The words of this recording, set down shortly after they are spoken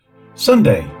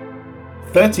Sunday,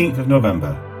 13th of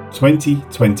November,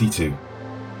 2022.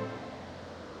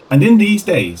 And in these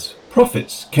days,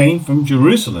 prophets came from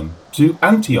Jerusalem to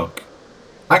Antioch.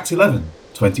 Acts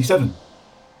 11:27.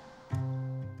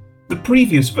 The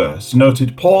previous verse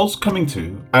noted Paul's coming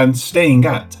to and staying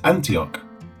at Antioch,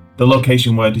 the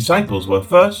location where disciples were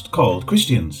first called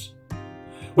Christians.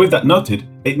 With that noted,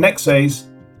 it next says,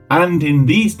 and in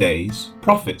these days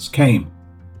prophets came.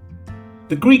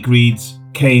 The Greek reads,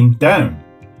 came down.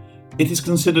 It is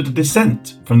considered a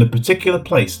descent from the particular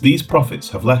place these prophets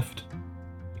have left.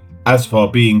 As for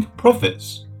being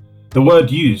prophets, the word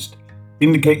used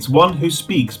indicates one who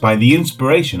speaks by the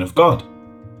inspiration of God.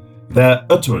 Their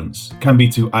utterance can be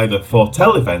to either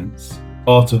foretell events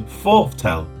or to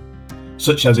foretell,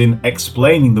 such as in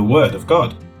explaining the word of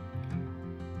God.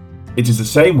 It is the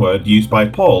same word used by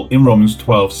Paul in Romans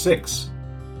 12:6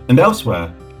 and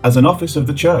elsewhere as an office of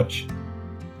the church.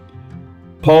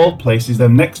 Paul places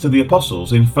them next to the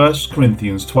apostles in 1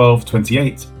 Corinthians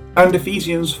 12:28 and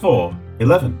Ephesians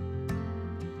 4:11.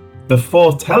 The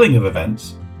foretelling of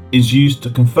events is used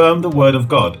to confirm the word of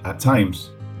God at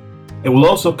times. It will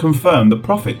also confirm the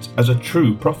prophet as a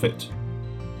true prophet.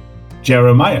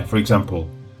 Jeremiah, for example,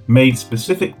 made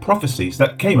specific prophecies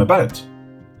that came about.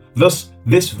 Thus,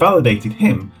 this validated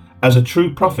him as a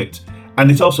true prophet, and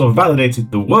it also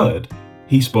validated the word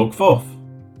he spoke forth.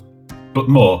 But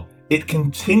more, it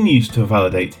continues to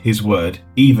validate his word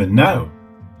even now.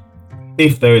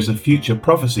 If there is a future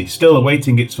prophecy still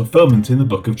awaiting its fulfillment in the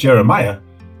book of Jeremiah,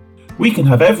 we can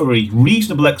have every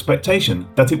reasonable expectation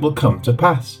that it will come to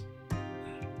pass.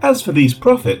 As for these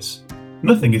prophets,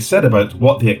 nothing is said about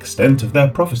what the extent of their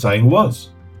prophesying was.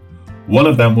 One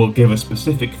of them will give a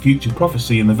specific future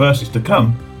prophecy in the verses to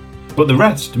come, but the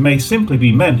rest may simply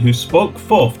be men who spoke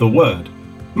forth the word,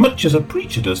 much as a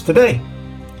preacher does today.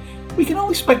 We can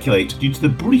only speculate due to the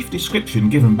brief description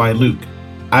given by Luke.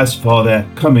 As for their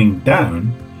coming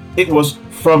down, it was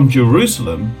from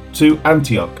Jerusalem to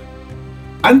Antioch.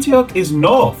 Antioch is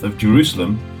north of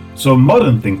Jerusalem, so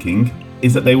modern thinking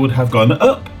is that they would have gone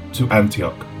up to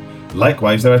Antioch.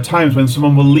 Likewise, there are times when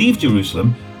someone will leave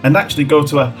Jerusalem and actually go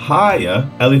to a higher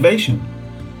elevation.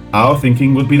 Our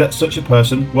thinking would be that such a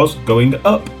person was going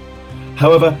up.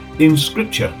 However, in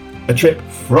Scripture, a trip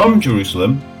from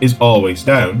Jerusalem is always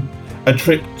down, a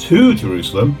trip to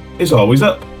Jerusalem is always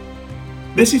up.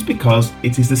 This is because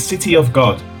it is the city of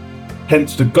God.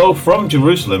 Hence, to go from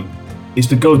Jerusalem is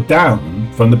to go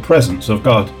down from the presence of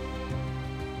God.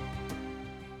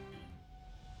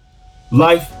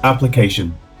 Life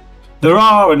application. There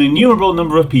are an innumerable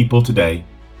number of people today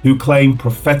who claim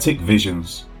prophetic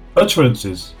visions,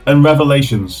 utterances, and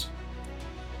revelations.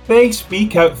 They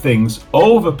speak out things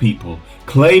over people,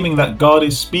 claiming that God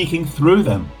is speaking through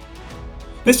them.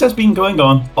 This has been going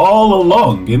on all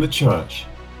along in the church,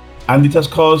 and it has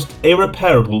caused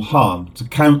irreparable harm to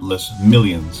countless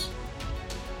millions.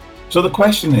 So the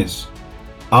question is,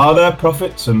 are there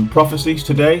prophets and prophecies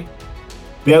today?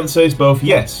 The answer is both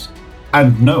yes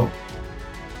and no.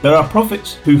 There are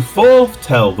prophets who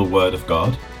foretell the word of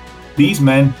God. These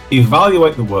men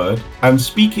evaluate the word and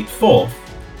speak it forth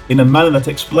in a manner that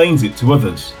explains it to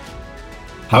others.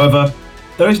 However,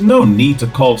 there is no need to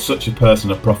call such a person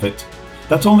a prophet.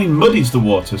 That only muddies the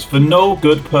waters for no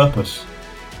good purpose.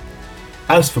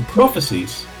 As for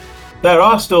prophecies, there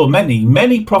are still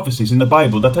many prophecies in the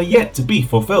Bible that are yet to be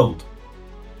fulfilled.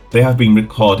 They have been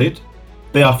recorded,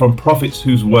 they are from prophets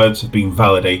whose words have been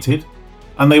validated,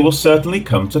 and they will certainly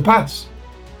come to pass.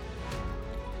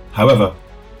 However,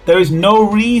 there is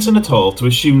no reason at all to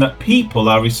assume that people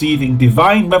are receiving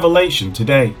divine revelation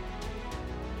today.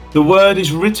 The word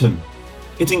is written.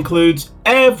 It includes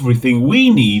everything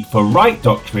we need for right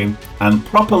doctrine and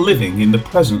proper living in the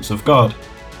presence of God.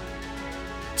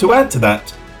 To add to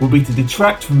that would be to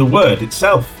detract from the word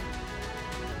itself.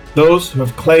 Those who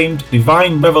have claimed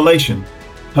divine revelation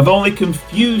have only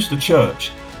confused the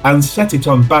church and set it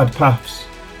on bad paths.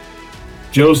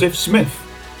 Joseph Smith,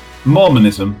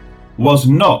 Mormonism, was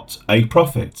not a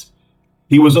prophet.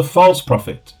 He was a false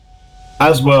prophet,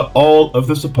 as were all of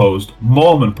the supposed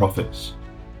Mormon prophets.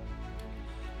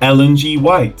 Ellen G.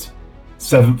 White,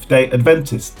 Seventh-day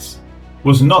Adventists,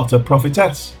 was not a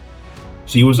prophetess.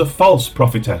 She was a false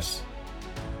prophetess.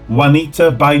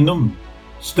 Juanita Bynum,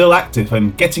 still active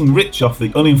and getting rich off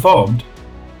the uninformed,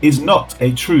 is not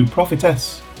a true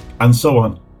prophetess, and so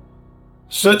on.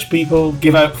 Such people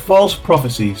give out false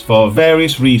prophecies for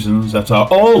various reasons that are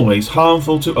always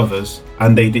harmful to others,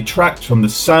 and they detract from the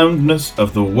soundness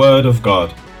of the Word of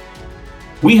God.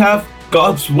 We have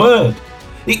God's Word.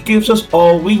 It gives us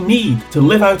all we need to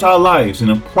live out our lives in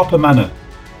a proper manner,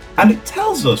 and it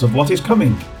tells us of what is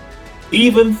coming.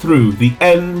 even through the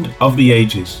end of the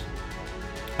ages.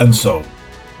 And so,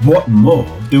 what more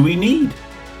do we need?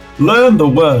 Learn the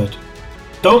word.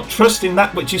 Don't trust in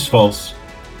that which is false.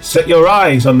 Set your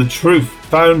eyes on the truth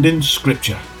found in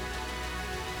Scripture.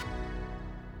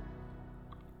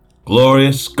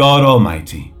 Glorious God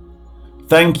Almighty,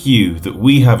 thank you that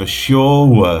we have a sure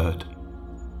word.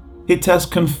 It has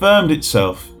confirmed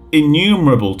itself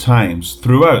innumerable times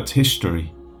throughout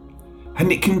history,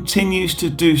 and it continues to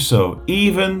do so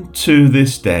even to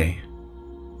this day.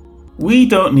 We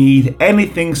don't need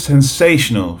anything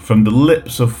sensational from the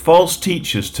lips of false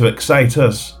teachers to excite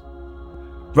us.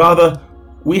 Rather,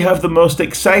 we have the most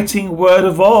exciting word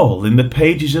of all in the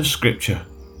pages of Scripture.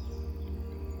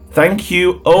 Thank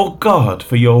you, O God,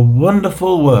 for your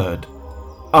wonderful word.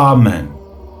 Amen.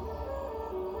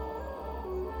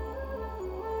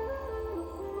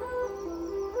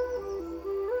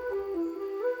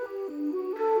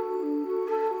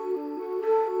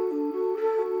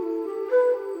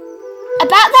 About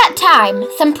that time,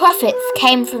 some prophets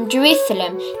came from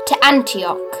Jerusalem to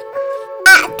Antioch.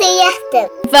 At the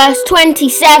Verse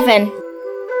 27.